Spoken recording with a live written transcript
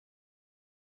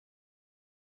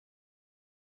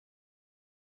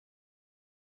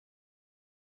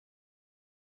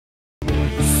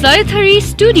Kakahui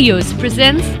Studios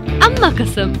presents Amma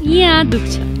Kasam Yaha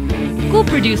Dukcha.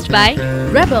 Co-produced by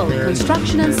Rebel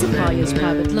Construction and Suppliers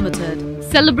Private Limited.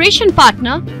 Celebration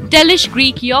partner Delish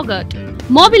Greek Yogurt.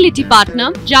 Mobility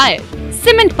partner Jaya.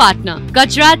 Cement partner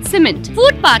Gujarat Cement.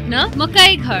 Food partner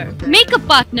Makai Ghar. Makeup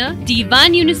partner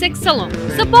Divan Unisex Salon.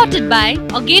 Supported by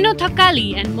Ogeno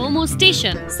Thakali and Momo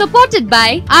Station. Supported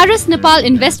by RS Nepal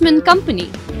Investment Company.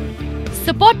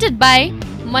 Supported by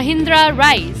Mahindra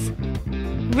Rise.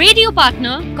 Radio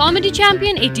partner Comedy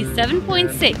Champion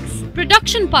 87.6.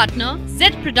 Production partner Z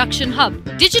Production Hub.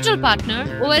 Digital partner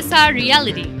OSR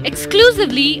Reality.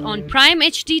 Exclusively on Prime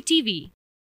HD TV.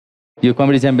 यो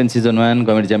comedy champion season 1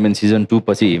 comedy champion season 2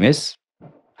 पछि हिमेश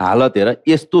हालत हेर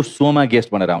यस्तो सोमा guest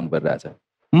बनेर आउनु परिरहेछ।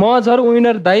 म झर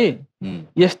विनर दाइ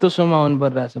यस्तो सोमा आउनु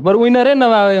परिरहेछ। बरु विनरै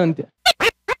नभए हुन्थ्यो।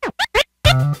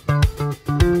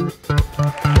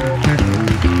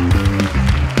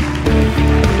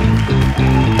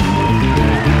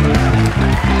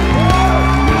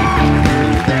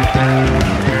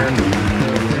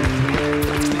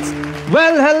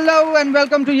 Well, hello and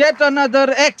welcome to yet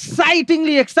another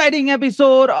exciting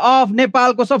episode of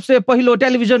Nepal ko sabse pahilo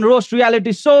television roast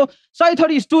reality show.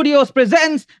 Saithari Studios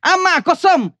presents Amma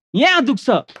Kasam Yaha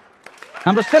Dukcha.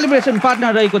 Hamro celebration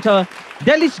partner raheko cha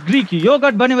Delish Greek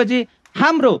Yogurt बनेपछि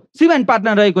हाम्रो cement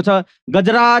partner रहेको छ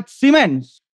Gujarat cement.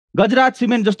 Gujarat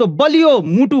cement जस्तो बलियो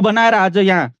मुटु बनाएर आज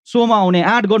यहाँ शोमा आउने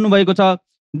आँट गर्नु भएको छ।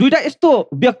 दुईटा यस्तो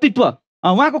व्यक्तित्व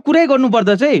उहाँको कुरै गर्नु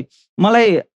पर्दा चाहिँ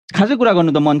मलाई खासै कुरा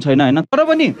गर्नु त मन छैन हैन, तर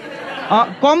पनि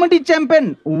कमेडी च्याम्पियन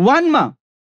 1 मा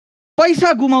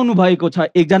पैसा गुमाउनु भएको छ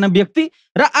एकजना व्यक्ति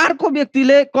र अर्को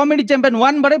व्यक्तिले कमेडी च्याम्पियन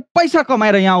 1 बाटै पैसा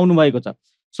कमाएर यहाँ आउनु भएको छ।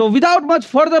 सो विदाउट मच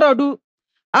फर्दर अडु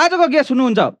आजको गेस्ट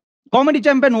हुनुहुन्छ कमेडी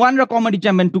च्याम्पियन 1 र कमेडी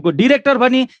च्याम्पियन 2 को डाइरेक्टर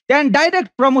भनी त्यहाँ डाइरेक्ट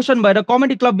प्रमोसन भएर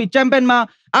कमेडी क्लब बी च्याम्पियनमा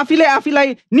आफैलाई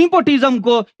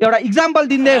निपोटिजमको एउटा इक्जाम्पल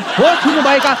दिँदै होस्ट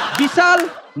हुनुभएका विशाल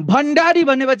भण्डारी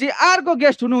भनेपछि अर्को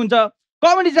गेस्ट हुनुहुन्छ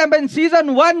कमेडी च्याम्पियन सिजन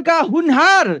 1 का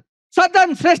हुनहार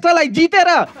सजन श्रेष्ठलाई जितेर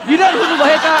विनर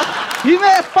हुनुभएका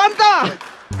हिमेश पन्ता।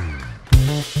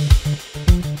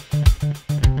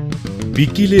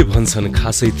 बिकीले भन्छन्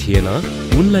खासै थिएन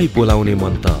उनलाई बोलाउने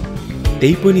मन त,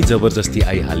 त्यही पनि जबरजस्ती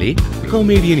आइहाले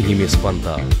कमेडियन हिमेश पन्त।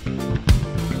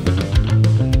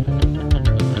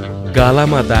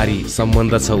 गालामा दारी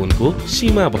सम्बन्ध छ उनको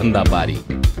सीमा भन्दा पारी।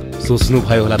 सोच्नु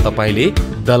भयो होला तपाईले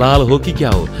दलाल हो कि क्या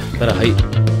हो, तर है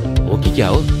हो कि क्या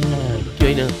हो कि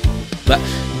होइन।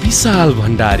 विशाल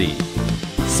भण्डारी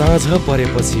साँझ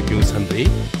परेपछि पिउँछन् रे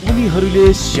उनीहरूले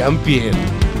champion.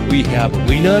 We have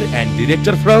winner and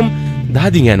director from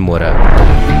Dhading and मोरा।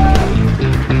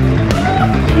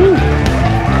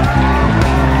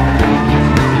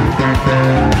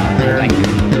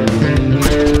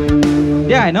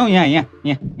 यहाँ हैन यहाँ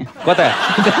कता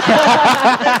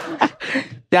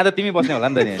त्यहाँ त तिमी बस्ने होला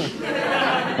नि त नि।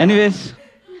 एनिवेज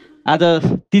आज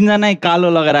तीनजना कालो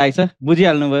लगाएर आइछ,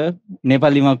 बुझिहाल्नु भयो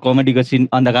नेपालीमा कमेडीको सिन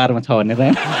अन्धकारमा छ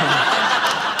भनेर।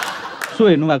 सो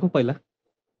हेर्नु भएको पहिला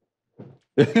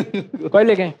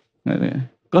कहिले काहीँ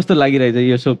कस्तो लागिरहेछ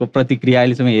यो सोको प्रतिक्रिया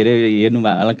अहिलेसम्म हेर्नु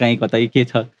भयो होला कहीँ कतै के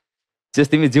छ? जस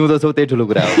तिमी जिउँदो छौ त्यही ठुलो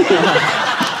कुरा हो।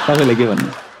 तपाईँले के भन्नु?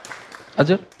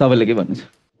 हजुर तपाईँले के भन्नुहुन्छ?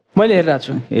 मैले हेरिरहेको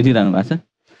छु। हेरिरहनु भएको छ?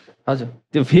 हजुर।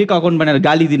 त्यो फेक अकाउन्ट बनाएर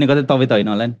गाली दिने कतै तपाईँ त होइन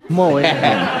होला नि? म हो।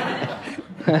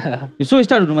 सो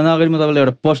स्टार्ट हुनुभन्दा अगाडि म तपाईँलाई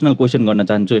एउटा पर्सनल क्वेसन गर्न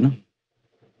चाहन्छु होइन,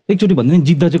 एकचोटि भन्दिनु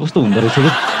जित्दा चाहिँ कस्तो हुँदो रहेछ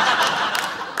कि?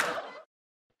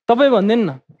 तपाईँ भन्दिनु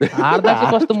न हार्दा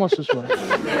चाहिँ कस्तो महसुस भयो?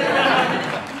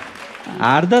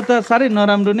 हार्दा त साह्रै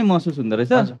नराम्रो नै महसुस हुँदो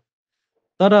रहेछ,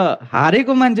 तर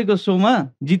हारेको मान्छेको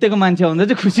सोमा जितेको मान्छे आउँदा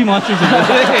चाहिँ खुसी महसुस हुन्छ।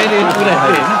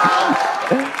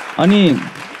 अनि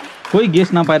कोही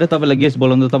गेस्ट नपाएर तपाईँलाई गेस्ट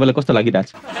बोलाउँदा तपाईँलाई कस्तो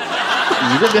लागिरहेछ?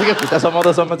 हिजो बेलुका खुट्टा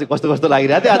समाउँदासम्म चाहिँ कस्तो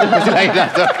लागिरहेको थियो, आज खुसी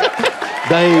लागिरहेको छ।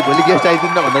 दाइ भोलि गेस्ट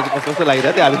आइदिनु भन्दा चाहिँ कस्तो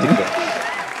लागिरहेको थियो, आज जित्छ।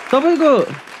 तपाईँको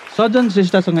सजन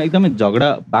श्रेष्ठसँग एकदमै झगडा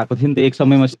भएको थियो नि त एक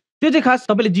समयमा, त्यो चाहिँ खास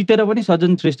तपाईँले जितेर पनि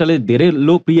सजन श्रेष्ठले धेरै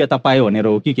लोकप्रियता पायो भनेर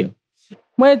हो कि के हो?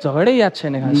 मलाई झगडै याद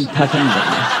छैन खास। थाहा छैन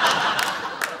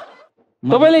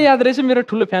तपाईँले याद रहेछ, मेरो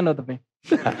ठुलो फ्यान हो तपाईँ।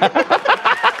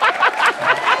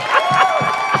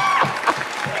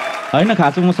 होइन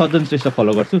खास म सज्जन श्रेष्ठ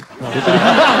फलो गर्छु।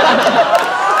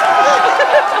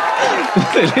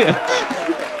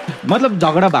 मतलब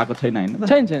झगडा भएको छैन होइन?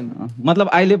 छैन। मतलब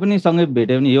अहिले पनि सँगै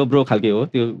भेट्यो भने यो ब्रो खालके हो,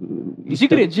 त्यो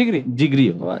जिग्री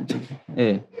हो।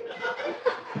 ए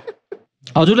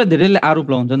हजुरलाई धेरैले आरोप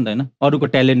लगाउँछ नि त होइन, अरूको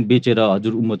ट्यालेन्ट बेचेर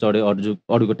हजुर उम्बो चढ्यो,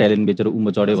 अरूको ट्यालेन्ट बेचेर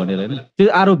उम्बो चढ्यो भनेर होइन?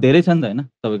 त्यो आरोप धेरै छ नि त होइन?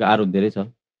 तपाईँको आरोप धेरै छ।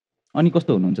 अनि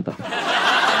कस्तो हुनुहुन्छ तपाईँ?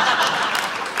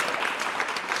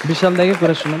 विशाल दाइकै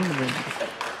कुरा सुन।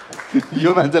 यो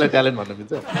मान्छेलाई ट्यालेन्ट भन्नु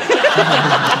मिल्छ?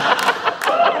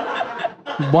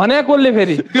 भने कसले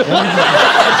फेरि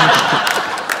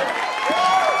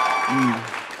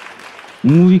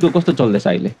मुभीको कस्तो चल्दैछ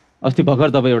अहिले अस्ति भर्खर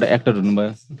तपाईँ एउटा एक्टर हुनुभयो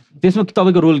त्यसमा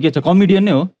तपाईँको रोल के छ कमेडियन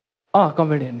नै हो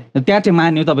कमेडियन त्यहाँ चाहिँ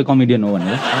मान्यो तपाईँ कमेडियन हो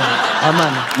भनेर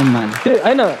त्यो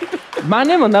होइन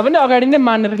माने भन्दा पनि अगाडि नै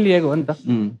मानेर लिएको हो नि त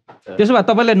त्यसो भए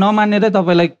तपाईँलाई नमानेरै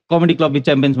तपाईँलाई कमेडी क्लब विथ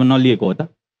च्याम्पियन्समा नलिएको हो त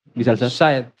विशाल सर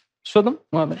सायद सोधौँ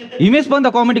Himesh Pant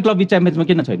comedy club with च्याम्पियन्समा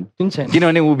किन छैन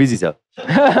किनभने ऊ बिजी छ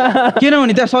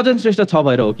किनभने त्यहाँ सजन श्रेष्ठ छ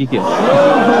भएर हो कि के हो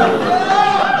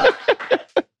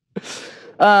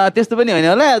त्यस्तो पनि होइन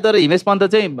होला तर हिमेश पन्त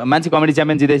चाहिँ मान्छे कमेडी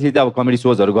च्याम्पियन जितेपछि अब कमेडी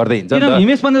सोजहरू गर्दै हिँड्छ नि त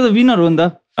हिमेश पन्त त विनर हो नि त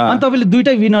अनि तपाईँले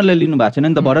दुइटै विनरलाई लिनु भएको छैन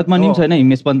नि त भरतमणि पनि छैन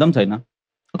हिमेश पन्त पनि छैन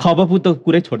खबपु त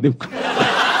कुरै छोडिदिउँ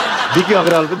बिकी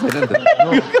अग्रवाल पनि छैन नि त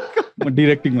म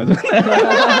डिरेक्टिङमा छु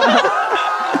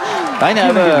होइन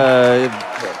अब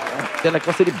त्यसलाई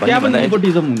कसरी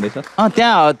नेपोटिजम हुँदैछ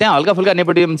त्यहाँ हल्का फुल्का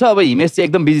नेपोटिजम छ अब हिमेश चाहिँ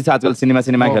एकदम बिजी छ आजकल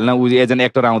सिनेमा खेल्न ऊ एज एन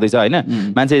एक्टर आउँदैछ होइन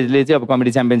मान्छेले चाहिँ अब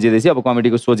कमेडी च्याम्पियन जितेपछि अब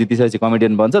कमेडीको सो जितिसकेपछि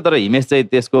कमेडियन बन्छ तर हिमेश चाहिँ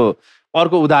त्यसको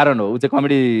अर्को उदाहरण हो ऊ चाहिँ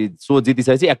कमेडी सो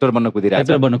जितिसकेपछि एक्टर बन्न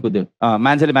कुद्यो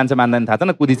मान्छेले मान्छे मान्दैन थाहा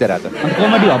छैन कुदिरहेको छ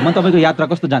कमेडी हबमा तपाईँको यात्रा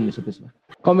कस्तो जान्दैछ त्यसमा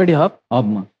कमेडी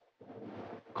हबमा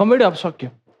कमेडी हब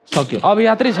सक्यो अब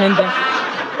यात्रै छैन त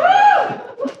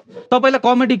तपाईँलाई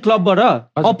कमेडी क्लबबाट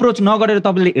अप्रोच नगरेर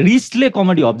तपाईँले रिसले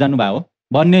कमेडी हब जानुभयो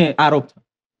भन्ने आरोप छ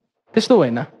त्यस्तो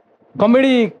होइन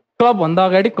कमेडी क्लब भन्दा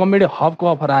अगाडि कमेडी हबको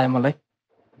अफर आयो मलाई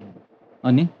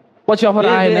अनि पछि अफर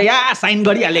आएन साइन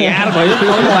गरिहाले यार भयो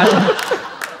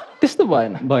त्यस्तो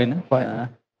भएन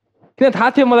किन थाहा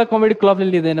थियो मलाई कमेडी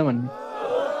क्लबले लिँदैन भन्ने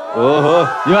ओहो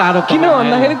यो आरोप किन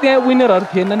भन्दाखेरि त्यहाँ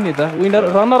विनरहरू थिएनन् नि त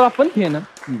विनर रनर अप पनि थिएन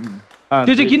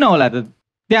त्यो चाहिँ किन होला त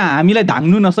त्यहाँ हामीलाई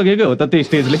धाङ्नु नसकेकै हो त त्यो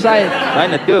स्टेजले सायद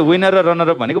होइन त्यो विनर र रनर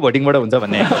अप भनेको भोटिङबाट हुन्छ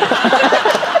भन्ने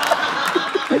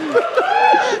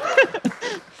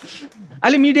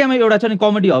अहिले मिडियामा एउटा छ नि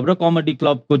कमेडी हब र कमेडी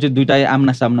क्लबको चाहिँ दुइटा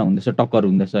आम्ना सामना हुँदैछ टक्कर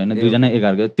हुँदैछ होइन दुईजना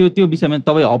एघारको त्यो विषयमा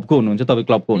तपाईँ हबको हुनुहुन्छ तपाईँ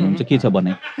क्लबको हुनुहुन्छ के छ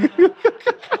भने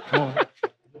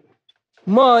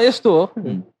म यस्तो हो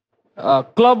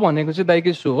क्लब भनेको चाहिँ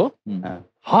दाइकै सो हो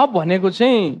हब भनेको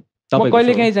चाहिँ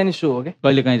कहिले काहीँ जाने सो हो क्या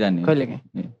कहिले काहीँ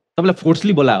जाने तपाईँलाई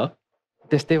फोर्सली बोला हो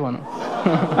त्यस्तै भनौँ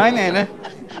होइन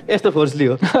यस्तो फोर्सली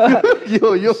हो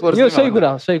यो सही कुरा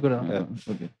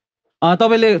हो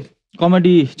तपाईँले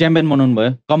कमेडी च्याम्पियन बनाउनु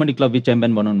भयो कमेडी क्लब विथ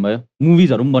च्याम्पियन बनाउनु भयो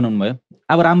मुभिजहरू पनि बनाउनु भयो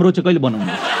अब राम्रो चाहिँ कहिले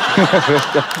बनाउनु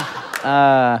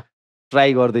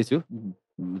ट्राई गर्दैछु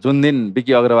जुन दिन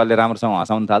बिकी अग्रवालले राम्रोसँग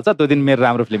हँसाउनु थाल्छ त्यो दिन मेरो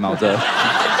राम्रो फिल्म आउँछ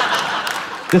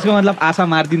त्यसको मतलब आशा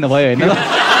मारिदिनु भयो होइन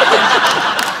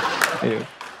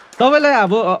तपाईँलाई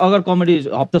अब अगर कमेडी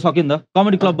हब त सक्यो नि त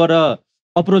कमेडी क्लबबाट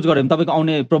अप्रोच गऱ्यो भने तपाईँको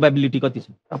आउने प्रोबेबिलिटी कति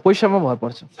छ पैसामा भर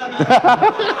पर्छ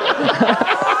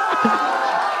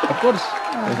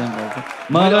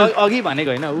अघि भनेको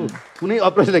होइन ऊ कुनै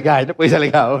अप्रोचले गएको होइन पैसाले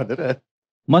गएको हो भनेर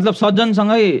मतलब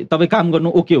सज्जनसँगै तपाईँ काम गर्नु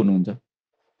ओके हुनुहुन्छ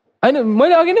होइन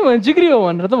मैले अघि नै भने जिग्री हो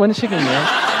भनेर त भनिसकेँ नि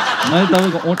मैले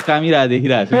तपाईँको ओठ कामिरहेको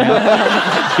देखिरहेको छु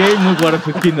केही मुखबाट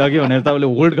फुत्किन्छ कि भनेर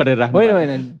तपाईँले होल्ड गरेर राख्नु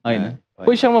होइन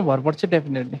पैसामा भर पर्छ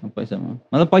डेफिनेटली पैसामा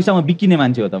मतलब पैसामा बिकिने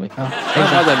मान्छे हो तपाईँ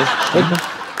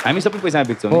हामी सबै पैसामा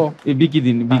बिक्छौँ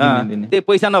बिकिदिने त्यही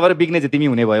पैसा नभएर बिक्ने चाहिँ तिमी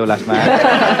हुने भयो लास्टमा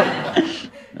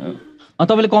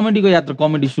तपाईँले कमेडीको यात्रा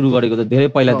कमेडी सुरु गरेको त धेरै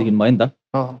पहिलादेखि भयो नि त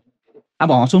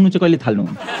अब हँसाउनु चाहिँ कहिले थाल्नु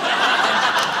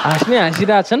हाँस्ने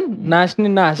हाँसिरहेछन् नाच्ने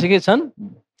नहाँसेकै छन्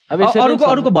अब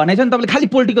अरूको भनाइ छ नि तपाईँले खालि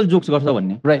पोलिटिकल जोक्स गर्छ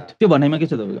भन्ने राइट त्यो भनाइमा के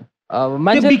छ तपाईँको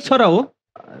मान्छे बिक्छ र हो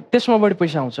त्यसमा बढी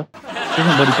पैसा आउँछ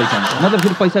मतलब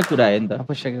फेरि पैसा कुरा आयो नि त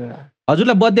पैसा कुरा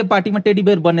हजुरलाई बर्थडे पार्टीमा टेडी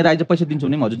बेयर बनेर आइज पैसा दिन्छु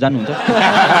भने हजुर जानुहुन्छ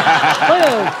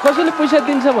कसैले पैसा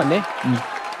दिन्छ भने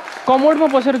कमोडमा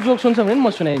बसेर जोक सुन्छ भने म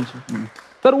सुनाइदिन्छु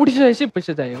तर उठिसकेपछि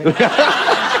पैसा चाहियो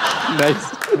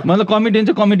मतलब कमेडियन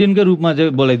चाहिँ कमेडियनकै रूपमा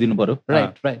चाहिँ बोलाइदिनु पर्यो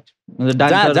राइट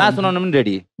जहाँ सुनाउनु पनि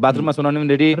रेडी बाथरुममा सुनाउनु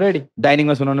पनि रेडी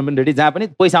डाइनिङमा सुनाउनु पनि रेडी जहाँ पनि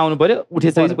पैसा आउनु पर्यो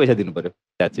उठिसकेपछि पैसा दिनु पर्यो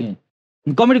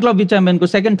comedy club with च्याम्पियनको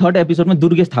second third एपिसोडमा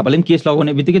दुर्गेश थापाले पनि केस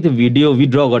लगाउने बित्तिकै त्यो भिडियो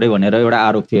विथड्र गर्यो भनेर एउटा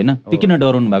आरोप थियो होइन त्यो किन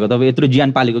डराउनु भएको तपाईँ यत्रो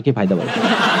ज्यान पालेको के फाइदा भयो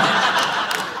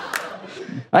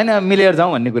होइन मिलेर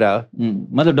जाउँ भन्ने कुरा हो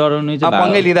मतलब डराउनु चाहिँ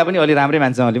पङ्गै लिँदा पनि अलि राम्रै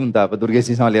मान्छेसँग लिउँ नि त अब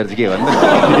दुर्गेशजीसँग लिएर चाहिँ के भन्नु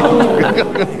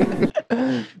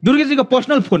दुर्गेशजीको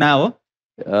पर्सनल फोन आयो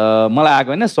मलाई आएको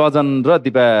होइन सजन र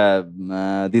दिपा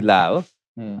दिल्ला हो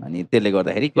अनि त्यसले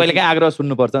गर्दाखेरि कहिले काहीँ आग्रह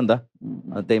सुन्नुपर्छ नि त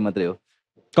त्यही मात्रै हो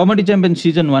कमेडी च्याम्पियन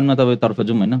सिजन 1 मा तपाईँ तर्फ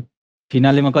जाउँ होइन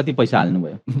फिनालेमा कति पैसा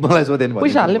हाल्नुभयो मलाई सोधेन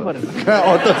पैसा हाल्नै पर्यो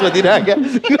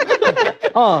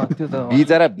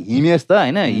बिचरा हिमेश त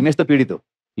होइन हिमेश त पीडित हो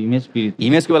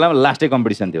हिमेशको बेलामा लास्टै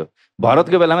कम्पिटिसन थियो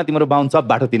भरतको बेलामा तिम्रो बाहुन सब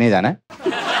बाटो तिनैजना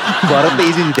भरत त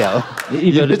इजी जित्या हो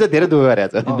हिमेश त धेरै दुःख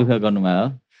गरेको छ दुःख गर्नुभयो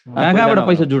कहाँबाट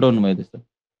पैसा जुटाउनु भयो त्यस्तो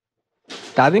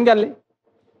धादिङकाले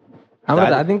हाम्रो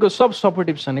धादिङको सब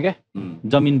सपोर्टिभ छन् क्या।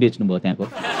 जमिन बेच्नु भयो त्यहाँको?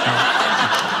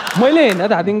 मैले होइन,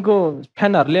 धादिङको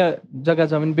फ्यानहरूले जग्गा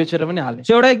जमिन बेचेर पनि हाले।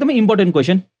 एउटा एकदमै इम्पोर्टेन्ट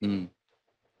क्वेसन,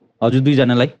 हजुर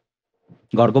दुईजनालाई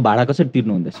घरको भाडा कसरी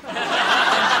तिर्नु हुँदैछ?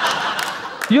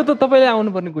 यो त तपाईँले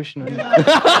आउनुपर्ने क्वेसन हो।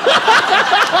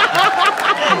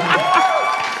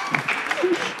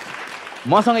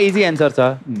 मसँग इजी एन्सर छ।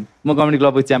 म कमेडी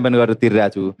क्लबको च्याम्पियन गरेर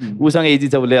तिरिरहेको छु। उसँग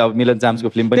इजी छ, उसले अब मिलन चाम्सको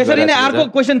फिल्म पनि त्यसरी नै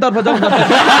अर्को क्वेसन तर्फ जाउँ।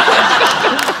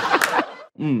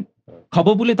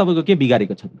 खबपुले तपाईँको के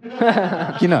बिगारेको छ?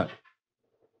 किन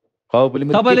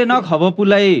तपाईँले न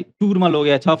खबपुलाई टुरमा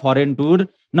लगेको छ, फरेन टुर,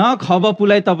 न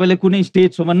खबपुलाई तपाईँले कुनै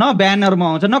स्टेज सोमा, न ब्यानरमा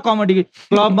आउँछ, न कमेडी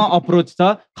क्लबमा अप्रोच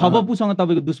छ। खबपुसँग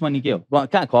तपाईँको दुश्मनी के हो?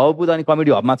 कहाँ खबपु त अनि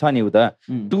कमेडी हबमा छ नि उता।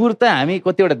 टुर त हामी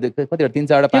कतिवटा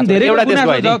 3-4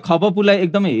 एउटा खबपुलाई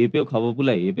एकदमै हेप्यो,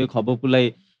 खबपुलाई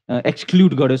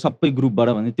एक्सक्लुड गर्यो सबै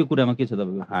ग्रुपबाट भने त्यो कुरामा के छ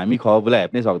तपाईँको? हामी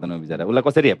खबपुलाई हेप्नै सक्दैनौँ बिचरा। उसलाई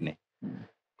कसरी हेप्ने?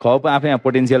 खबपु आफै यहाँ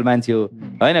पोटेन्सियल मान्छे हो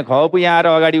होइन। खबपु यहाँ आएर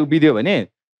अगाडि उभिदियो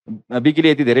भने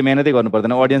बिकीले यति धेरै मेहनतै गर्नु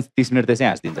पर्दैन, अडियन्स 30 मिनट त्यसै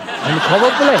हाँसिदिन्छ। अनि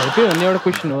खबरलाई हेप्यो भन्ने एउटा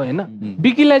क्वेसन हो होइन।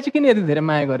 बिकीलाई चाहिँ किन यति धेरै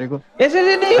माया गरेको?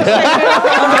 यसरी नै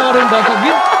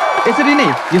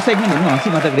यो सेगमेन्ट हेर्नु हँसी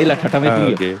मजाक रेला ठट्टामै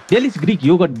पुग्यो। डेलिस ग्रीक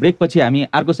योगर्ट ब्रेक पछि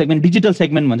हामी अर्को सेगमेन्ट डिजिटल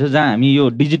सेगमेन्ट भन्छ, जहाँ हामी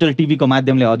यो डिजिटल टिभीको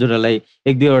माध्यमले हजुरहरूलाई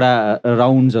 1-2वटा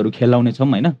राउन्ड्सहरू खेलाउने छौँ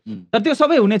होइन। तर त्यो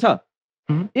सबै हुनेछ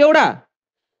एउटा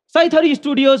सही थरी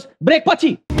स्टुडियोज ब्रेक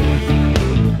पछि।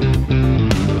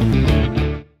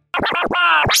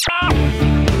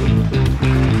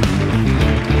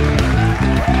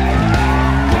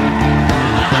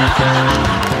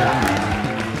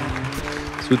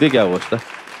 सुते क्या अवस्था?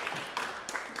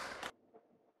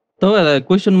 तपाईँहरूलाई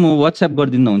क्वेसन म व्हाट्सएप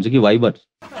गरिदिँदा हुन्छ कि भाइबर?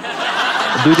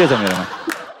 दुइटै छ मेरोमा।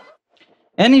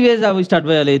 एनिवेज अब स्टार्ट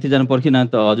भइहाल्यो। यतिजना पर्खिन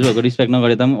त हजुरहरूको रिस्पेक्ट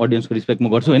नगरे तापनि अडियन्सको रिस्पेक्ट म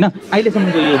गर्छु होइन।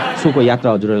 अहिलेसम्मको यो सोको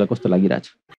यात्रा हजुरहरूलाई कस्तो लागिरहेछ?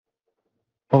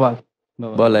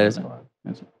 बल आइरहेछ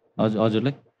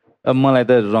हजुरलाई? अब मलाई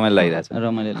त रमाइलो लागिरहेछ।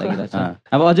 रमाइलो लागिरहेछ।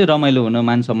 अब अझै रमाइलो हुन,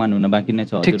 मान सम्मान हुन बाँकी नै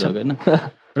छ हजुरहरूको होइन।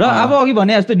 र अब अघि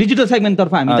भने जस्तो डिजिटल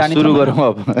सेगमेन्टतर्फ हामी जाने सुरु गरौँ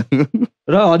अब।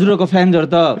 र हजुरहरूको फ्यान्सहरू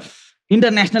त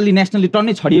इन्टरनेसनली नेसनली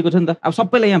टन्नै छडिएको छ नि त। अब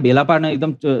सबैलाई यहाँ भेला पार्न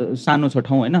एकदम सानो छ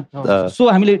ठाउँ होइन। सो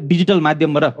हामीले डिजिटल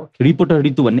माध्यमबाट रिपोर्टर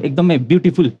रितु भन्ने एकदमै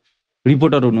ब्युटिफुल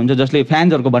रिपोर्टर हुनुहुन्छ, जसले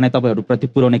फ्यान्सहरूको भनाइ तपाईँहरूप्रति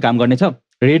पुर्याउने काम गर्नेछ।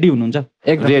 रेडी हुनुहुन्छ?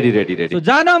 रेडी।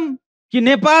 जानौँ कि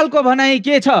नेपालको भनाइ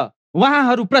के छ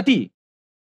उहाँहरूप्रति।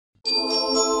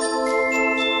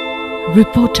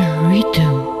 Reporter Ritu.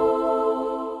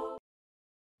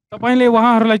 तपाईले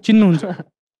उहाँहरूलाई चिन्नुहुन्छ?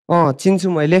 चिन्छु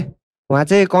मैले। उहाँ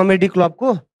चाहिँ कमेडी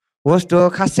क्लबको होस्ट हो।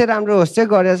 खासै राम्रो होस्ट चाहिँ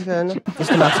गरेको छैन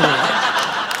त्यस्तो लाग्छ।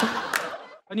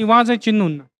 अनि उहाँ चाहिँ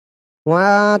चिन्नुहुन्न?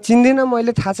 उहाँ चिन्दिनँ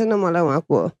मैले, थाहा छैन मलाई उहाँ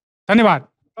को हो। धन्यवाद।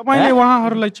 तपाईले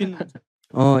उहाँहरूलाई चिन्नुहुन्छ?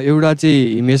 एउटा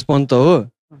चाहिँ हिमेश पन्त हो,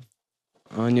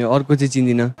 अनि अर्को चाहिँ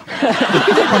चिन्दिनँ।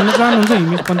 भन्न चाहनुहुन्छ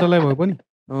हिमेश पन्तलाई भयो पनि?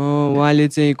 उहाँले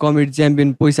चाहिँ कमेडी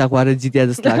च्याम्पियन पैसा खुवाएर जित्या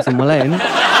जस्तो लाग्छ मलाई होइन।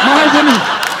 मलाई पनि।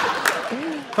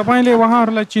 तपाईले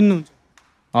उहाँहरूलाई चिन्नुहुन्छ?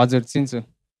 हजुर चिन्छु।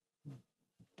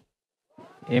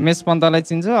 हिमेश पन्तलाई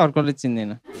चिन्छु, अर्कोले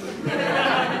चिन्दैन।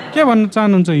 के भन्न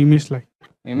चाहनुहुन्छ हिमेशलाई?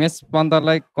 हिमेश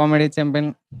पन्तलाई कमेडी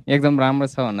च्याम्पियन एकदम राम्रो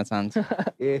छ भन्न चाहन्छु।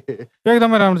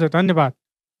 एकदमै राम्रो छ, धन्यवाद।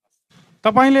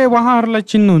 तपाईले उहाँहरूलाई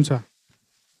चिन्नुहुन्छ?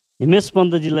 हिमेश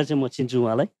पन्तजीलाई चाहिँ म चिन्छु।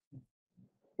 उहाँलाई,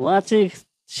 उहाँ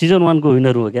चाहिँ सिजन 1 को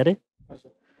विनर हो क्या अरे।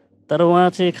 तर उहाँ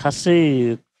चाहिँ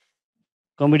खासै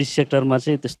कमेडी सेक्टरमा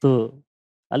चाहिँ त्यस्तो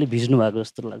अलि भिज्नु भएको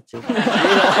जस्तो लाग्छ।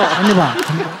 धन्यवाद।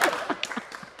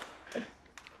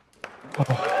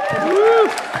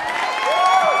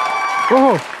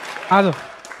 ओहो आज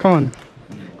कमन।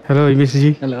 हेलो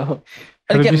हिमेशजी। हेलो।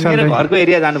 मेरो घरको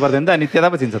एरिया जानु पर्दैन त, अनि त्यता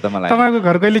पो चिन्छ त मलाई। तपाईँको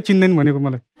घर कहिले चिन्दैन भनेको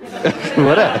मलाई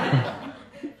हो र।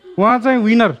 उहाँ चाहिँ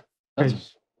विनर,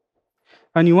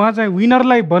 अनि उहाँ चाहिँ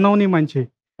विनरलाई बनाउने मान्छे,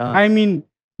 आई मिन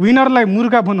विनरलाई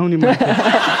मुर्गा बनाउने मान्छे।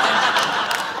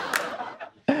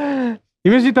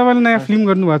 हिमेशजी तपाईँले नयाँ फिल्म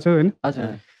गर्नुभएको छ होइन?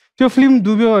 त्यो फिल्म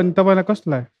डुब्यो अनि तपाईँलाई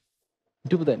कस्तो लाग्यो?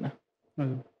 डुब्दैन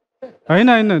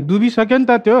होइन डुबिसक्यो नि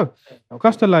त। त्यो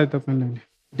कस्तो लाग्यो तपाईँलाई?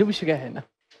 डुबिसक्यो होइन,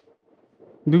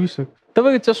 डुबिसक्यो।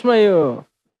 तपाईँको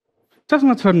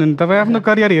चस्मा छोड्नु नि, तपाईँ आफ्नो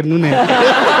करियर हेर्नु नै।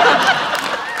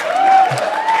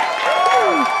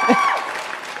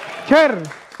 खेर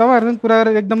तपाईँहरूसँग कुरा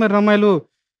गरेर एकदमै रमाइलो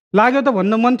लाग्यो त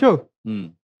भन्न मन थियो।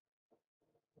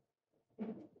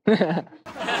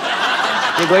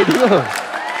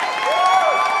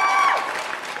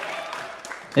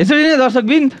 यसरी नै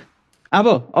दर्शकबिन अब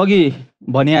अघि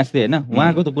भने जस्तै होइन,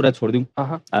 उहाँको त कुरा छोडिदिउँ,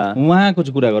 उहाँको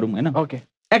चाहिँ कुरा गरौँ होइन। ओके।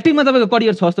 एक्टिङमा तपाईँको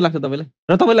करियर छ जस्तो लाग्छ तपाईँलाई?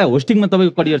 र तपाईँलाई होस्टिङमा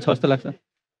तपाईँको करियर छ जस्तो लाग्छ?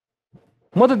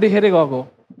 म त देखेरै गएको।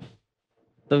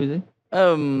 तपाईँ चाहिँ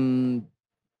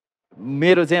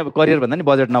मेरो चाहिँ अब करियर भन्दा नि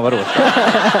बजेट नभएर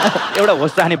होस्ट एउटा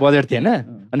होस्ट राख्ने बजेट थिएन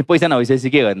अनि पैसा नभइसकेपछि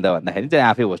के गर्ने त भन्दाखेरि चाहिँ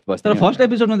आफै होस्ट बस्थ्यो तर फर्स्ट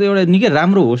एपिसोडमा त एउटा निकै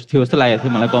राम्रो होस्ट थियो जस्तो लागेको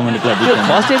थियो मलाई कमेडी क्लब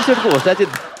फर्स्ट एपिसोडको होस्टलाई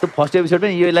चाहिँ फर्स्ट एपिसोडमा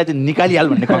यसलाई चाहिँ निकालिहाल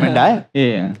भन्ने कमेन्ट आयो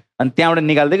अनि त्यहाँबाट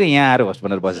निकालिदिएको यहाँ आएर होस्ट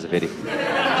भनेर बसेछ फेरि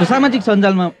सामाजिक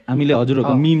सञ्जालमा हामीले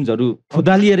हजुरहरूको मिम्सहरू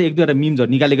फुदालिएर एक दुईवटा मिम्सहरू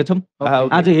निकालेको छौँ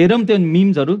आज हेरौँ त्यो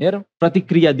मिम्सहरू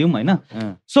प्रतिक्रिया दिउँ होइन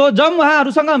सो जाउँ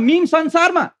उहाँहरूसँग मिम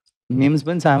संसारमा मिम्स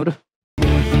पनि छ हाम्रो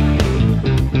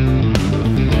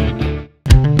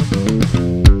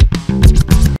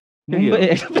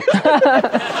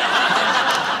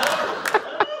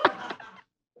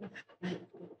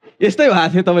यस्तै भएको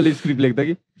थियो तपाईँले स्क्रिप्ट लेख्दा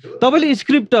कि तपाईँले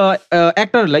स्क्रिप्ट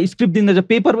एक्टरहरूलाई स्क्रिप्ट दिँदा चाहिँ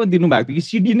पेपरमा दिनुभएको थियो कि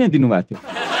सिडी नै दिनुभएको थियो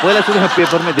पहिला सुरुमा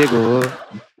पेपरमै दिएको हो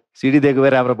सिडी दिएको भए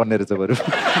राम्रो बन्ने रहेछ बरु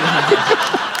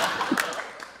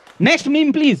next meme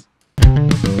please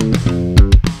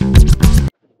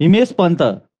Himesh Pant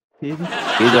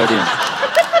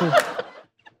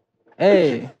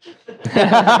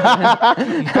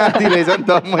माथि रहेछ नि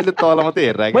त मैले तल मात्रै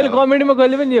हेरिरहेको मैले कमेडीमा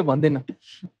कहिले पनि यो भन्दैन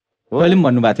कहिले पनि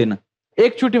भन्नुभएको थिएन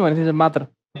एकचोटि भनेको थिएँ मात्र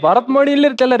भरत मणिले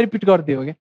त्यसलाई रिपिट गरिदियो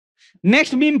क्या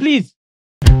next meme please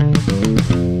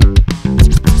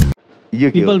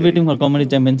people waiting for comedy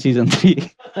champion season 3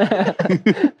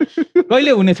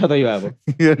 कहिले हुनेछ त यो अब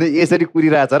यसरी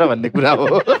कुरिरहेछ र भन्ने कुरा हो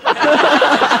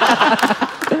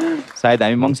सायद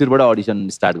हामी मङ्सिरबाट अडिसन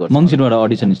स्टार्ट गर्छौँ मङ्सिरबाट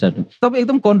अडिसन स्टार्ट तपाईँ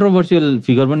एकदम कन्ट्रोभर्सियल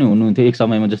फिगर पनि हुनुहुन्थ्यो एक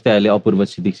समयमा जस्तै अहिले अपूर्व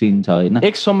सिद्दिक सिंह छ होइन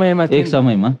एक समयमा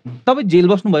तपाईँ जेल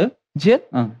बस्नुभयो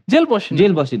जेल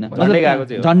बसिन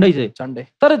झन्डै चाहिँ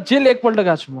तर जेल एकपल्ट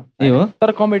गएको छु म ए हो तर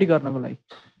कमेडी गर्नको लागि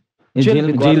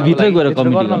जेलभित्रै गएर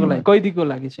कमेडी गर्नको लागि कैदीको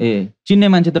लागि ए चिन्ने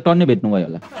मान्छे त टन्नै भेट्नु भयो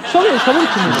होला सबै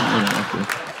चिन्ने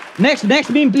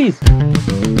नेक्स्ट मिम प्लिज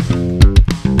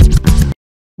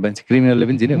मान्छे क्रिमिनलले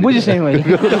पनि चिन्यो बुझिसकेँ मैले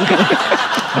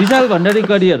विशाल भण्डारी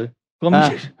करियर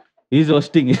हिज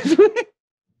होस्टिङ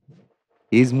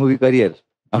हिज मुभी करियर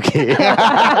ओके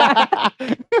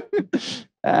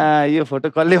यो फोटो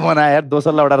कसले बनायो यार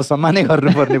दोस्रोलाई उठाएर सम्मानै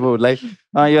गर्नुपर्ने भयो उसलाई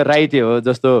यो राइट हो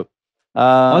जस्तो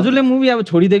हजुरले मुभी अब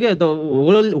छोडिदियो क्या त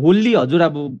होल्ली हजुर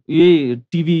अब यही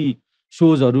टिभी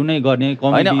सोजहरू नै गर्ने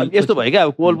होइन यस्तो भयो क्या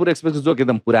अब कोलपुर एक्सप्रेसको जोक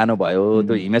एकदम पुरानो भयो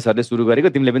त्यो हिमेशहरूले सुरु गरेको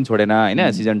तिमीले पनि छोडेन होइन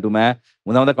सिजन 2 मा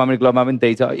हुँदा कमेडी क्लबमा पनि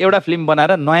त्यही छ एउटा फिल्म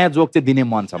बनाएर नयाँ जोक चाहिँ दिने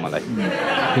मन छ मलाई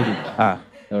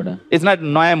एउटा इट्स नट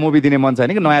नयाँ मुभी दिने मन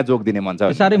छैन कि नयाँ जोक दिने मन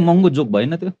छ साह्रै महँगो जोक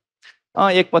भएन त्यो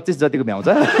 1.25 जतिको भ्याउँछ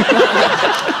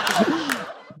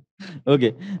ओके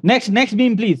नेक्स्ट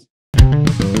मिम प्लिज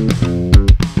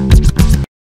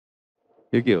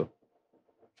यो के हो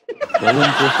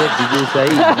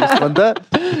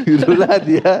रुला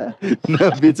दिया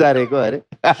बिचारेको अरे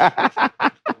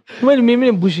मैले मिम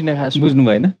बुझिनँ खास बुझ्नु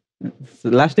भएन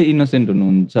लास्टै इनोसेन्ट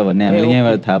हुनुहुन्छ भन्ने हामीले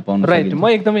यहाँबाट थाहा पाउनु राइट म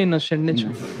एकदमै इनोसेन्ट नै छु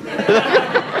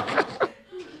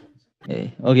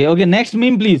ओके नेक्स्ट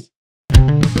मिम प्लिज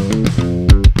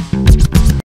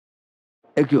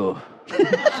के हो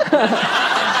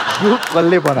यो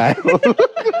कसले बनायो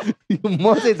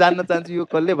म चाहिँ जान्न चाहन्छु यो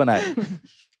कसले बनायो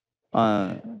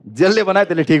जेलले बनायो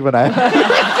त्यसले ठीक बनायो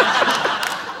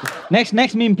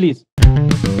नेक्स्ट मिम प्लिज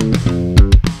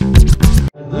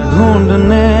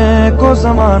ढूंढने को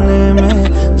जमाने में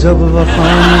जब वफा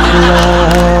निकला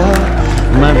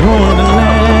मैं ढूंढने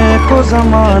को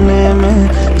जमाने में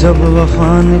जब वफा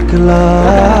निकला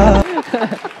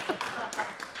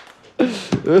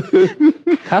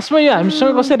खासमा यो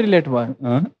हामीसँग कसरी रिलेट भयो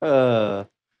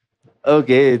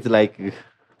ओके इट्स लाइक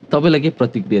तपाईलाई के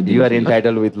प्रतिक्रिया दियो you are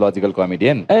entitle with logical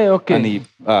comedian A okay अनि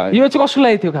यो चाहिँ कसको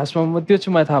लागि थियो खासमा त्यो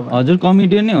चाहिँ मलाई थाहा भयो हजुर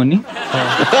कमेडियन नै हो नि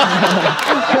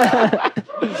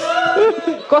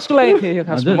कसको लागि थियो यो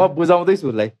खासमा म बुझाउँदै छु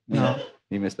उसलाई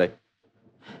हिमेशलाई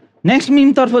नेक्स्ट मिम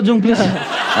तर्फ जाउँ प्लिज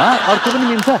अर्को पनि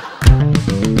मिम छ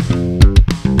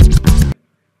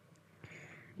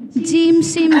जिम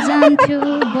सिम जान्थ्यो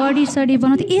बडी सडी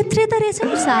बनाउँथ्यो यत्रै त रहेछ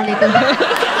नि सालेको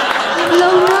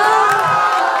लौ न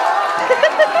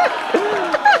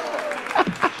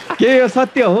के यो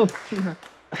सत्य हो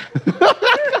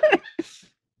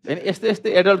यस्तो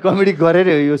एडल्ट कमेडी गरेर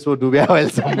यो शो डुब्या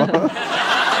अहिलेसम्म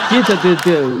के छ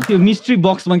त्यो मिस्ट्री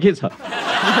बक्समा के छ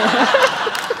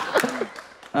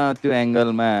त्यो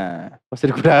एङ्गलमा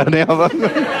कसरी कुरा गर्ने अब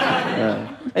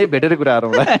भेटेर कुरा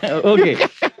गरौँ ओके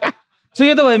सो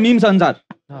यो त भयो मिम संसार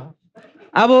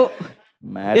अब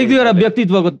एक दुईवटा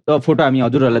व्यक्तित्वको फोटो हामी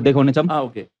हजुरहरूलाई देखाउने छौँ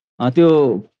त्यो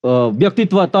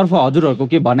व्यक्तित्वतर्फ हजुरहरूको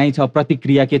के भनाइ छ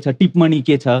प्रतिक्रिया के छ टिप्पणी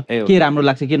के छ के राम्रो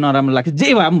लाग्छ के नराम्रो लाग्छ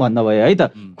जे भए पनि भन्दा भयो है त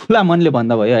खुला मनले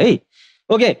भन्दा भयो है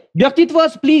ओके व्यक्तित्व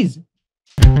प्लिज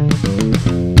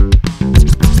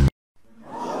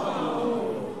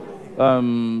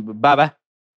बाबा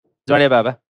जडिया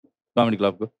बाबा कमेडी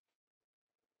क्लबको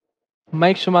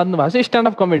माइक समात्नु भएको छ स्ट्यान्ड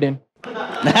अप कमेडियन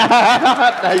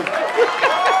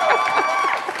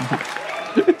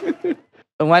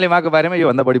उहाँले उहाँको बारेमा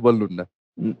योभन्दा बढी बोल्नुहुन्न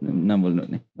नबोल्नु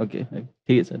नि ओके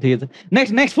ठिकै छ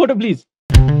नेक्स्ट फोटो प्लिज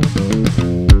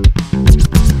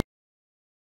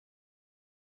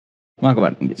उहाँको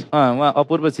बारेमा के छ उहाँ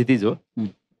अपूर्व क्षितिज हो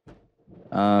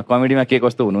कमेडीमा के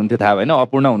कस्तो हुनुहुन्थ्यो थाहा भएन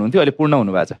अपूर्ण हुनुहुन्थ्यो अहिले पूर्ण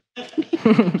हुनु भएको छ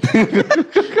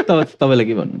तपाईँलाई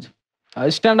के भन्नुहुन्छ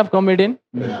स्ट्यान्ड अप कमेडियन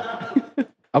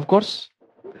अफकोर्स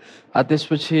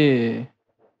त्यसपछि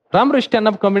राम्रो स्ट्यान्ड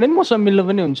अप कमेडियन मसँग मिल्नु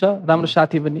पनि हुन्छ राम्रो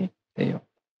साथी पनि त्यही हो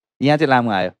यहाँ चाहिँ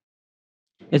लामो आयो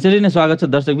यसरी नै स्वागत छ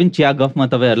दर्शकबिन चिया गफमा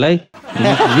तपाईँहरूलाई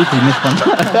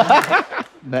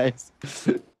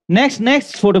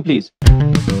नेक्स्ट फोटो प्लिज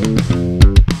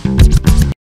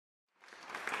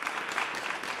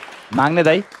माग्ने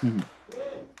दाई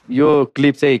यो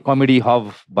क्लिप चाहिँ कमेडी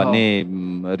हब भन्ने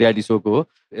रियालिटी सोको हो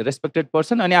रेस्पेक्टेड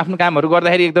पर्सन अनि आफ्नो कामहरू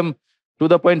गर्दाखेरि एकदम टु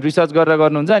द पोइन्ट रिसर्च गरेर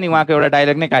गर्नुहुन्छ अनि उहाँको एउटा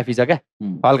डायलग नै काफी छ क्या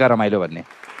हल्का रमाइलो भन्ने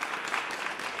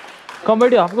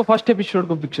कमेडी हबको फर्स्ट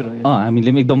एपिसोडको पिक्चर हो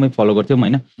हामीले पनि एकदमै फलो गर्थ्यौँ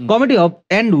होइन कमेडी हब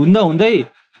एन्ड हुँदा हुँदै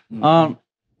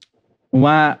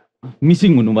उहाँ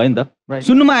मिसिङ हुनुभयो नि त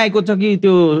सुन्नुमा आएको छ कि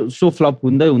त्यो सो फ्लप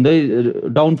हुँदै हुँदै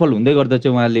डाउनफल हुँदै गर्दा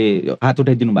चाहिँ उहाँले हात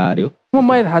उठाइदिनु भएको अरे हो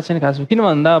मलाई थाहा छैन खास किन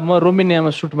भन्दा म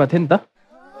रोमेनियामा सुटमा थिएँ नि त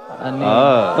अनि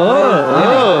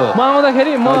म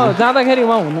आउँदाखेरि म जाँदाखेरि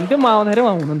उहाँ हुनुहुन्थ्यो म आउँदाखेरि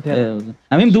उहाँ हुनुहुन्थ्यो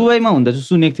हामी पनि दुबईमा हुँदा चाहिँ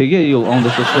सुनेको थियो कि यो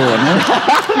आउँदैछ सो भने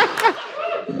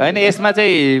होइन यसमा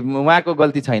चाहिँ उहाँको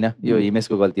गल्ती छैन यो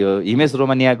हिमेशको गल्ती हो हिमेश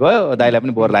रोमानिया गयो दाइलाई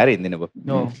पनि बोर लाएर हिँड्दिनु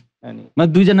भयो अनि म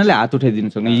दुईजनाले हात उठाइदिनु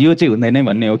सक्ने यो चाहिँ हुँदैन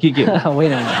भन्ने हो कि के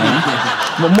होइन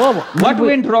what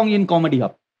went wrong in comedy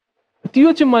hub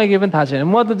त्यो चाहिँ मलाई केही पनि थाहा छैन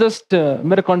म त जस्ट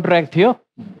मेरो कन्ट्र्याक्ट थियो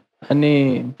अनि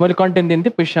मैले कन्टेन्ट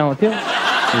दिन्थेँ पैसा आउँथ्यो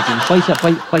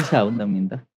पैसा हो नि त मेन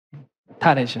त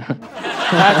थाहा रहेछ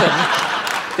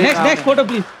next photo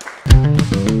please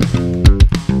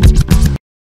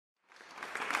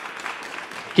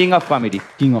king of comedy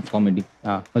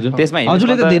हजुर त्यसमा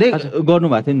हजुरले त धेरै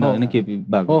गर्नुभएको थियो नि होइन केपी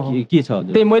बाबु के छ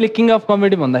हजुर त्यही मैले किङ अफ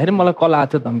कमेडी भन्दाखेरि मलाई कल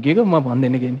आएको थियो धम्किएको म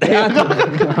भन्दैन के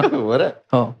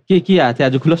के आएको थियो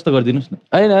आज खुलस्त गरिदिनुहोस् न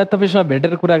होइन तपाईँसँग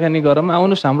भेटेर कुराकानी गरौँ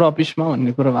आउनुहोस् हाम्रो अफिसमा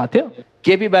भन्ने कुरो भएको थियो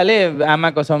केपी बाले आमा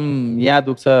कसम यहाँ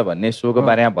दुख्छ भन्ने सोको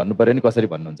बारेमा भन्नु पर्यो नि कसरी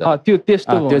भन्नुहुन्छ त्यो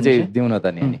त्यस्तो त्यो चाहिँ दिउँ न त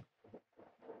नि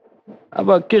अब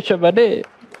के छ भने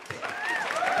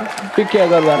बिके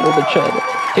अगरवालको छ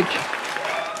ठिक छ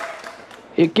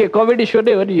के कमेडी सो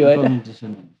नै हो नि यो होइन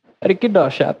अरे किन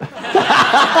हँस्या त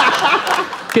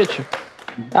के छ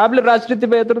आफूले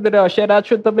राजनीतिमा यत्रो धेरै हँसिरहेको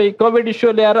छु तपाईँ कमेडी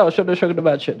सो ल्याएर हँसाउन सक्नु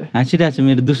भएको छैन हाँसिरहेको छु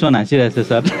मेरो दुश्मन हाँसिरहेको छ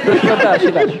सर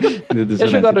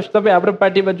यसो गर्नुहोस् तपाईँ हाम्रो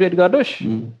पार्टीमा जोइन गर्नुहोस्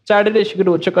चाँडै नै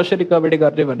सिक्नुहुन्छ कसरी कमेडी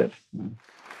गर्ने भनेर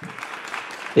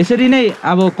यसरी नै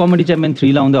अब कमेडी च्याम्पियन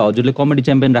 3 लाउँदा हजुरले कमेडी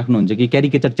च्याम्पियन राख्नुहुन्छ कि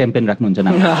क्यारिकेचर च्याम्पियन राख्नुहुन्छ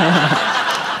नाम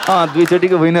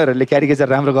दुईचोटिको विनरहरूले क्यारिकेचर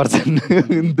राम्रो गर्छन्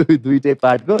दुईटै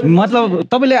पार्टको मतलब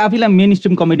तपाईँले आफैलाई मेन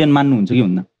स्ट्रिम कमेडियन मान्नुहुन्छ कि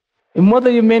हुन्न म त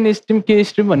यो मेन स्ट्रिम के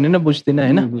स्ट्रिम भन्ने नै बुझ्दिनँ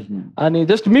होइन अनि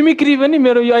जस्ट मिमिक्री पनि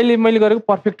मेरो यो अहिले मैले गरेको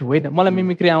पर्फेक्ट होइन मलाई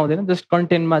मिमिक्री आउँदैन जस्ट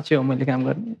कन्टेन्टमा चाहिँ हो मैले काम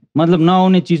गर्ने मतलब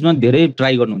नआउने चिजमा धेरै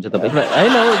ट्राई गर्नुहुन्छ तपाईँ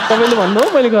होइन तपाईँले भन्नुभयो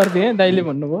मैले गरिदिएँ दाइले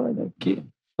भन्नुभयो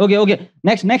के ओके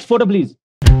नेक्स्ट फोटो प्लिज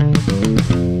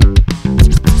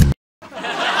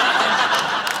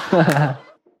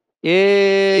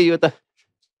ए यो त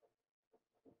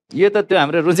त्यो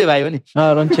हाम्रो रुचे भाइ हो नि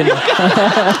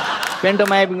पेन्टो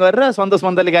माइपिङ गरेर सन्तोष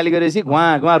पन्तले गाली गरेपछि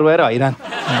उहाँ रोएर हैरान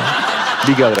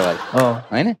बिके अग्रवाल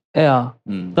होइन ए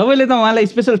तपाईँले त उहाँलाई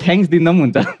स्पेसल थ्याङ्क्स दिँदा पनि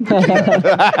हुन्छ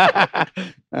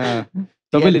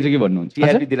तपाईँले चाहिँ के भन्नुहुन्छ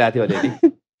टिआरपी दिलाएको थियो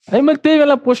अलिअलि मैले त्यही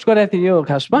बेला पोस्ट गरेको थिएँ यो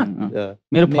खासमा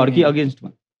मेरो फर्की अगेन्स्टमा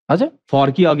हजुर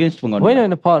फर्की अगेन्स्टमा गर्नु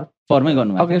होइन फर्मै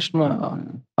गर्नु अगेन्स्टमा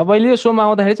अब अहिले यो सोमा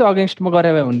आउँदाखेरि चाहिँ अगेन्स्टमा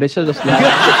गरे भए हुँदैछ जस्तो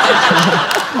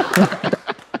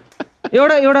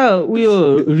एउटा उयो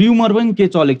र्युमर पनि के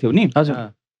चलेको थियो नि हजुर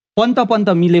पन्त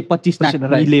मिले 25 लाख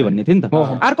मिले भन्ने थियो नि त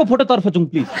अर्को फोटो तर्फ जाउँ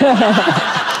प्लिज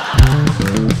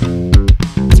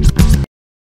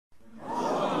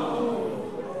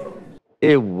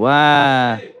ए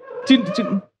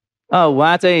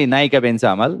उहाँ चाहिँ नायिका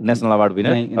बेन्चा Hamal national award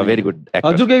winner very good actor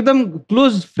हजुरको एकदम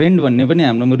क्लोज फ्रेन्ड भन्ने पनि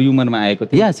हाम्रो र्युमरमा आएको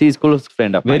थियो या C is close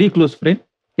friend of very close friend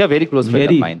yeah very close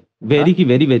friend of mine very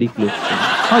close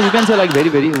you can say like very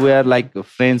we are like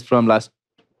friends from last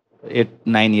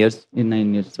 8-9 years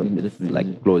so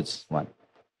like close one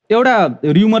एउटा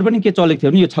rumour पनि के चलेको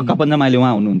थियो नि यो छक्का पन्जामा अहिले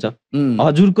उहाँ हुनुहुन्छ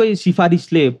हजुरकै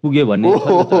सिफारिसले पुग्यो भन्ने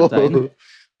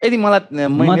यदि मलाई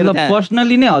मतलब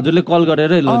पर्सनली नै हजुरले कल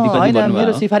गरेर ल दिपाजी भन्नुभयो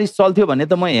मेरो सिफारिस चल्थ्यो भने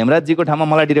त म हेमराजजीको ठाउँमा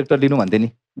मलाई डिरेक्टर लिनु भन्थे नि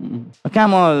कहाँ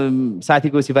म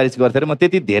साथीको सिफारिस गर्थेँ र म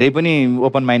त्यति धेरै पनि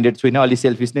ओपन माइन्डेड छुइनँ अलि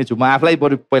सेल्फिस नै छु म आफूलाई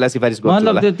पहिला सिफारिस गर्छु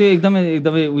मतलब त्यो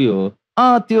एकदमै उयो हो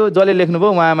त्यो जसले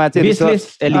लेख्नुभयो उहाँमा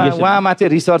चाहिँ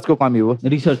रिसर्चको कमी हो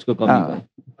रिसर्चको कमी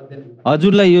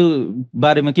हजुरलाई यो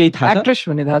बारेमा केही थाहा छ एक्ट्रेस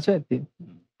भन्ने थाहा छ यति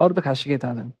अरू त खासै केही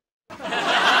थाहा छैन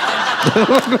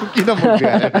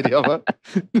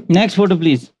नेक्स्ट फोटो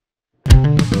प्लिज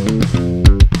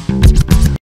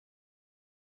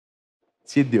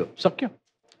सिद्धियो सक्यो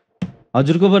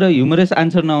हजुरकोबाट ह्युमरस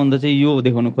आन्सर नआउँदा चाहिँ यो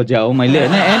देखाउनु खोज्या हो मैले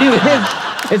होइन एनिवेज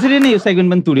यसरी नै यो सेगमेन्ट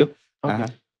पनि तुर्यो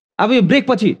अब यो ब्रेक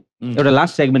पछि एउटा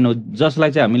लास्ट सेगमेन्ट हो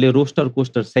जसलाई चाहिँ हामीले रोस्टर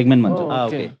कोस्टर सेगमेन्ट भन्छौँ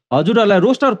हजुरहरूलाई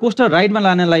रोस्टर कोस्टर राइडमा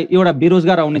लानलाई एउटा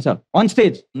बेरोजगार आउनेछ अन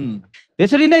स्टेज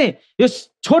त्यसरी नै यो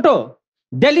छोटो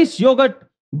डेलिस योगर्ट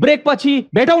ब्रेक पछि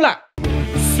भेटौँला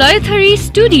Sagarmani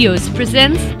Studios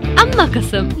presents Amma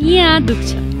Kassam YHAA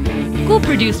DUKHCHA,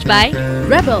 co-produced by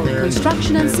Rebel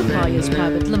Construction and Suppliers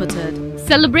Private Limited.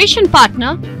 Celebration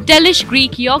partner Delish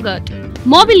Greek Yogurt,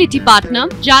 Mobility partner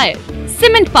Jaya,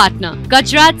 Cement partner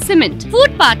Gujarat Cement,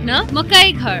 Food partner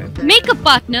Bkey Agarwal, Makeup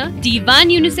partner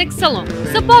Divan Unisex Salon,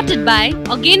 supported by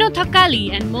Ageno Thakali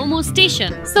and Momo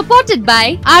Station, supported by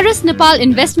RS Nepal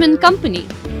Investment Company,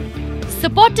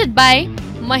 supported by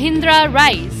Mahindra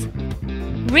Rise,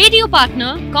 radio partner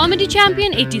Comedy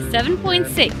Champion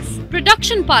 87.6,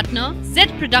 production partner Z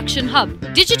Production Hub,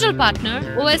 digital partner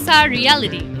OSR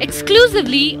Reality,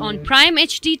 exclusively on Prime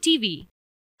HD TV.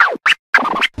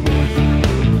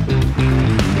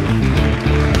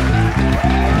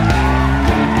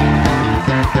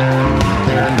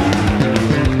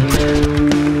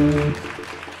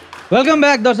 Welcome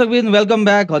back दर्शकबिन welcome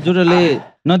back हजुरहरूले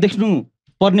नदेख्नु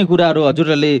पर्ने कुराहरू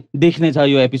हजुरहरूले देख्ने छ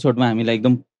यो एपिसोडमा हामीलाई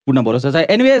एकदम पूर्ण भरोसा छ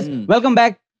एनिवेज वेलकम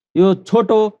ब्याक यो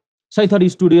छोटो सैथरी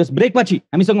स्टुडियोज ब्रेक पछि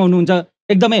हामीसँग हुनुहुन्छ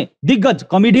एकदमै दिग्गज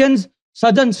कमेडियन्स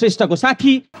सजन श्रेष्ठको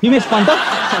साथी हिमेश पन्त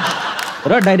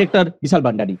र डाइरेक्टर विशाल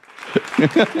भण्डारी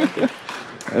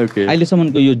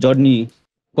अहिलेसम्मको यो जर्नी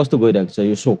कस्तो गइरहेको छ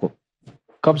यो सोको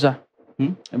कब्जा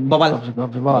बबाल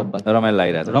रमाइलो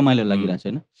लागिरहेको छ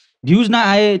होइन भ्युज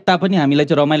नआए तापनि हामीलाई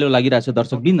चाहिँ रमाइलो लागिरहेको छ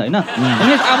दर्शकबिन होइन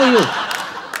अब यो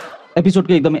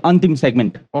एपिसोडको एकदमै अन्तिम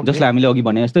सेगमेन्ट जसलाई हामीले अघि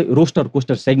भने जस्तै रोस्टर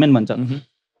कोस्टर सेगमेन्ट भन्छ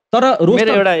तर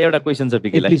मेरो एउटा क्वेसन छ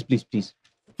बिकीलाई प्लिज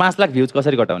 5 लाख भ्युज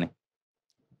कसरी घटाउने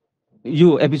यो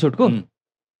एपिसोडको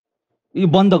यो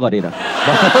बन्द गरेर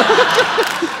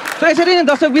यसरी नै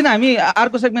दर्शकबिन हामी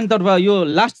अर्को सेगमेन्टतर्फ यो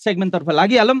लास्ट सेगमेन्टतर्फ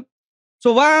लागिहालौँ सो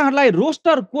उहाँहरूलाई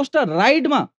रोस्टर कोस्टर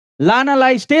राइडमा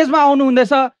लानलाई स्टेजमा आउनु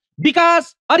हुँदैछ बिकास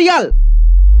अरियाल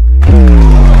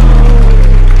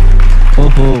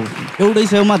ओहो एउटै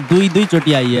सेउमा दुई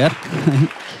चोटि आइए यार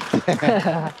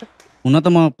हुन त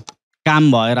म काम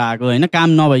भएर आएको होइन काम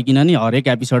नभइकन नि हरेक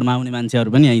एपिसोडमा आउने मान्छेहरू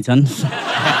पनि यही छन्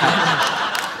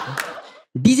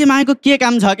डिजे माएको के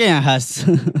काम छ क्या यहाँ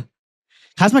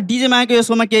खासमा डिजे माएको यो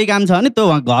सोमा केही काम छ भने त्यो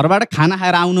घरबाट खाना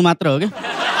खाएर आउनु मात्र हो क्या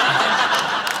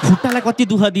खुट्टालाई कति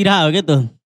दुःख दिइरहेको हो क्या त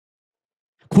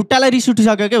खुट्टालाई रिस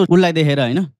उठिसक्यो क्या उसलाई देखेर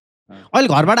होइन अहिले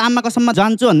घरबाट आम्मा कसममा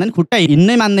जान्छु भन्दा नि खुट्टा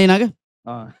हिँड्नै मान्दैन क्या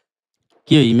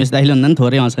के हो हिमेश दाइले भन्दा नि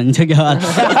थोरै हँसाइन्छ क्या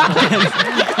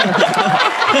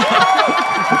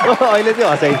अहिले चाहिँ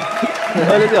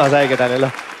हँसायो केटाले ल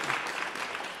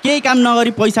केही काम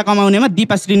नगरी पैसा कमाउनेमा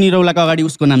दिपाश्री निरौलाको अगाडि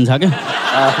उसको नाम छ क्या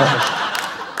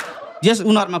जस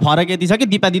उनीहरूमा फरक यति छ कि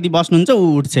दिपा दिदी बस्नुहुन्छ ऊ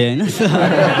उठ्छ होइन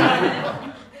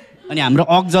अनि हाम्रो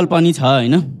अक्जल पनि छ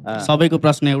होइन सबैको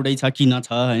प्रश्न एउटै छ किन छ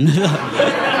होइन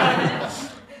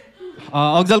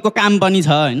अक्जलको काम पनि छ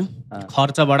होइन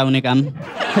खर्च बढाउने काम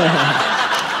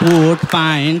कोट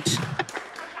प्यान्ट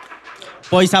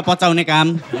पैसा पचाउने काम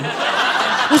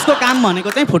उसको काम भनेको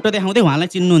चाहिँ फोटो देखाउँदै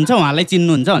उहाँलाई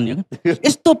चिन्नुहुन्छ भन्ने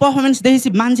यस्तो पर्फर्मेन्स देखेपछि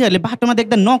मान्छेहरूले बाटोमा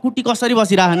देख्दा नकुटी कसरी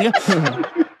बसिरहन् क्या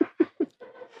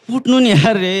कुट्नु नि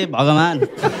यार रे भगवान्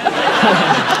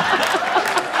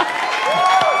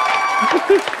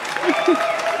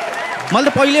मैले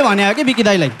त पहिले भने हो कि बिकी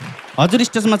दाइलाई हजुर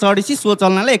स्टेजमा चढेपछि सो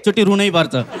चल्नलाई एकचोटि रुनै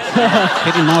पर्छ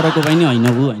फेरि नरोको पनि होइन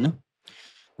ऊ होइन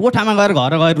कोठामा गएर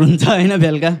घर रुन्छ होइन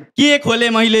बेलुका के खोले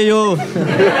मैले यो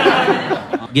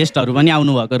गेस्टहरू पनि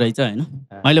आउनु भएको रहेछ होइन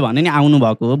मैले भने नि आउनु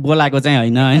भएको हो बोलाएको चाहिँ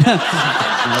होइन आउनु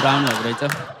भएको रहेछ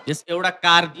यस एउटा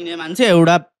कार दिने मान्छे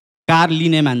एउटा कार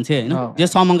लिने मान्छे होइन यो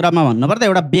समग्रमा भन्नुपर्दा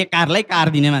एउटा बेकारलाई कार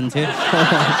दिने मान्छे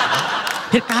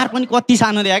फेरि कार पनि कति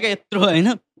सानो दिएको यत्रो होइन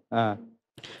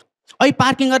अहिले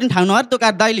पार्किङ गर्ने ठाउँ नभएर त्यो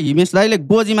कार दाइले हिमेश दाइले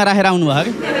गोजीमा राखेर आउनु भयो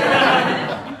कि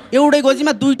एउटै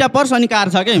गोजीमा 2टा पर्स अनि कार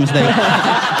छ क्या हिमेश दाइ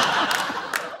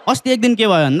अस्ति एक दिन के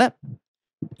भयो भन्दा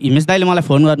हिमेश दाइले मलाई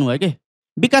फोन गर्नुभयो कि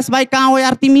विकास भाइ कहाँ हो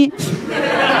यार तिमी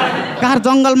कार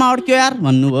जङ्गलमा अड्क्यो यार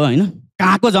भन्नुभयो होइन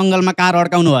कहाँको जङ्गलमा कार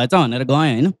अड्काउनु भएछ भनेर गएँ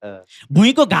होइन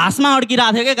भुइँको घाँसमा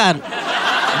अड्किरहेको थियो क्या कार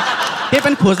त्यही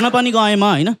पनि खोज्न पनि गएँ म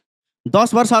होइन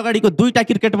 10 वर्ष अगाडिको 2टा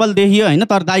क्रिकेट बल देखियो होइन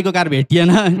तर दाइको कार भेटिएन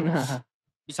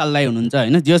विशाल दाइ हुनुहुन्छ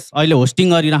होइन जस अहिले होस्टिङ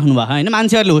गरिराख्नु भएको होइन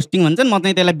मान्छेहरूले होस्टिङ भन्छन् म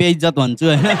चाहिँ त्यसलाई बेइज्जत भन्छु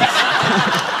होइन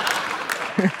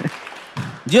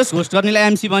जस होस्ट गर्नेलाई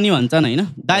एमसी पनि भन्छन् होइन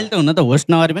दाइले त हुन त होस्ट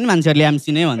नगरे पनि मान्छेहरूले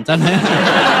एमसी नै भन्छन्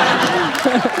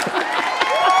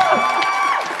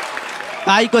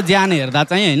दाइको ज्यान हेर्दा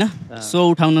चाहिँ होइन सो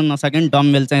उठाउन नसके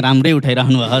डम्बेल चाहिँ राम्रै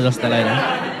उठाइराख्नु भयो जस्तो लाग्यो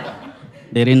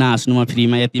धेरै नहाँस्नु म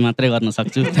फ्रीमा यति मात्रै गर्न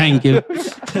सक्छु थ्याङ्क यू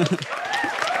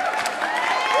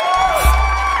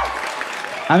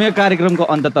हामी यो कार्यक्रमको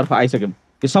अन्ततर्फ आइसक्यौँ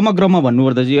यो समग्रमा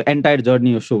भन्नुपर्दा चाहिँ यो एन्टायर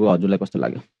जर्नी यो सोको हजुरलाई कस्तो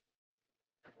लाग्यो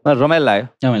रमाइलो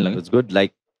लाग्यो इट्स गुड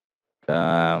लाइक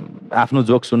आफ्नो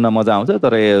जोक सुन्न मजा आउँछ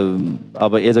तर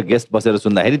अब एज अ गेस्ट बसेर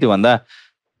सुन्दाखेरि त्योभन्दा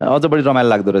अझ बढी रमाइलो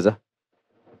लाग्दो रहेछ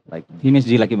लाइक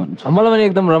हिमेशजीलाई के भन्नुहुन्छ मलाई पनि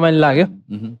एकदम रमाइलो लाग्यो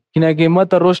किनकि म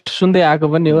त रोस्ट सुन्दै आएको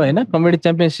पनि हो होइन कमेडी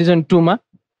च्याम्पियन सिजन 2 मा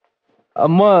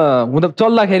म हुँदा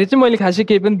चल्दाखेरि चाहिँ मैले खासै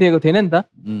केही पनि दिएको थिएन नि त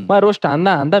म रोस्ट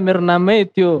हान्दा मेरो नाममै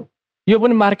त्यो यो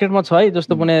पनि मार्केटमा छ है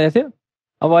जस्तो बनाइरहेको थियो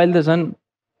अब अहिले त झन्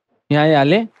यहाँ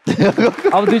आइहालेँ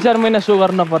अब 2-4 महिना सो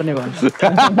गर्न पर्ने भयो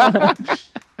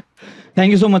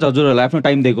थ्याङ्क यू सो मच हजुरहरूलाई आफ्नो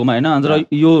टाइम दिएकोमा होइन र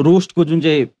यो रोस्टको जुन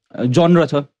चाहिँ जनर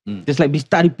छ त्यसलाई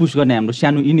बिस्तारै पुस गर्ने हाम्रो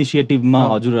सानो इनिसिएटिभमा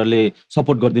हजुरहरूले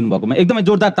सपोर्ट गरिदिनु भएकोमा एकदमै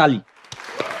जोरदार ताली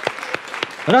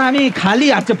र हामी खाली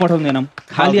हात चाहिँ पठाउँदैनौँ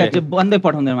खाली हात चाहिँ बन्दै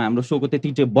पठाउँदैनौँ हाम्रो सोको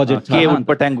त्यति चाहिँ बजेट छ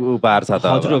उपहार छ त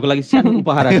हजुरहरूको लागि सानो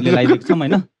उपहार हामीले ल्याइदिएको छौँ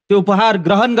होइन त्यो उपहार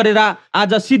ग्रहण गरेर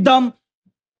आज सिद्धम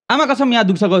आमा कसम यहाँ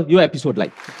दुख्छको यो एपिसोडलाई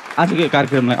आजको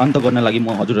कार्यक्रमलाई अन्त गर्न लागि म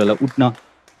हजुरहरूलाई उठ्न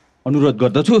अनुरोध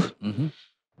गर्दछु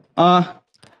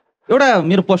एउटा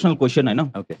मेरो पर्सनल क्वेसन होइन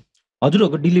ओके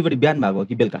हजुरहरूको डेलिभरी बिहान भएको हो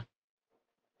कि बेलुका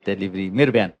डेलिभरी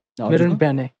मेरो बिहान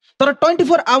बिहानै तर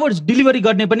 24 आवर्स डेलिभरी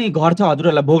गर्ने पनि घर छ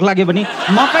हजुरहरूलाई भोक लाग्यो भने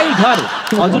मकै घर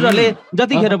हजुरहरूले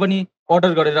जतिखेर पनि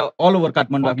अर्डर गरेर अल ओभर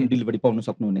काठमाडौँ आफ्नो डेलिभरी पाउन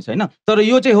सक्नुहुनेछ होइन तर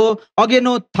यो चाहिँ हो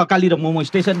अगेनो थकाली र मोमो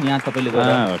स्टेसन यहाँ तपाईँले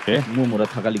गएर मोमो र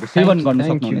थकालीको सेवन गर्न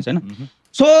सक्नुहुनेछ होइन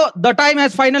so the time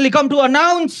has finally come to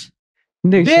announce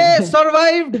they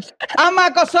सर्भाइभड आमा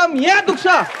कसम यहाँ दुख्छ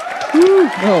र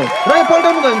यो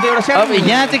पल्टाउनु भयो भने त एउटा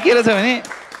यहाँ चाहिँ के रहेछ भने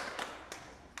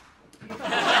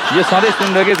यो सधैँ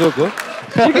सुनिरहेकै जोक हो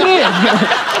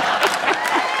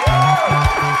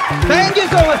Thank you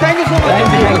so much. Thank you so much.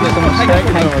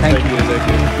 Thank you.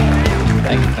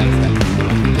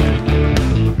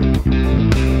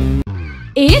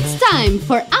 It's time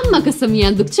for Amma Kasam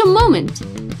YHAA DUKHCHA moment.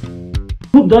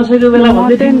 खूब 10 बेला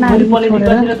भन्दै थिए मैले पोलिटिक्स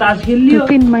गरेर तास खेल्लियो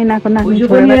 3 महिनाको नानी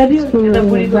छोडेर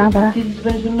जाँदा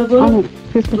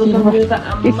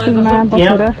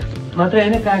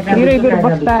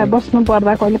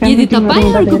यदि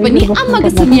तपाईहरुको पनि अम्मा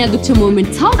कसम यहाँ दुख्छ मोमेन्ट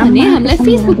छ भने हामीलाई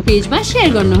फेसबुक पेजमा शेयर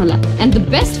गर्नुहोला and the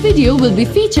best video will be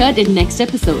featured in next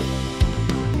episode.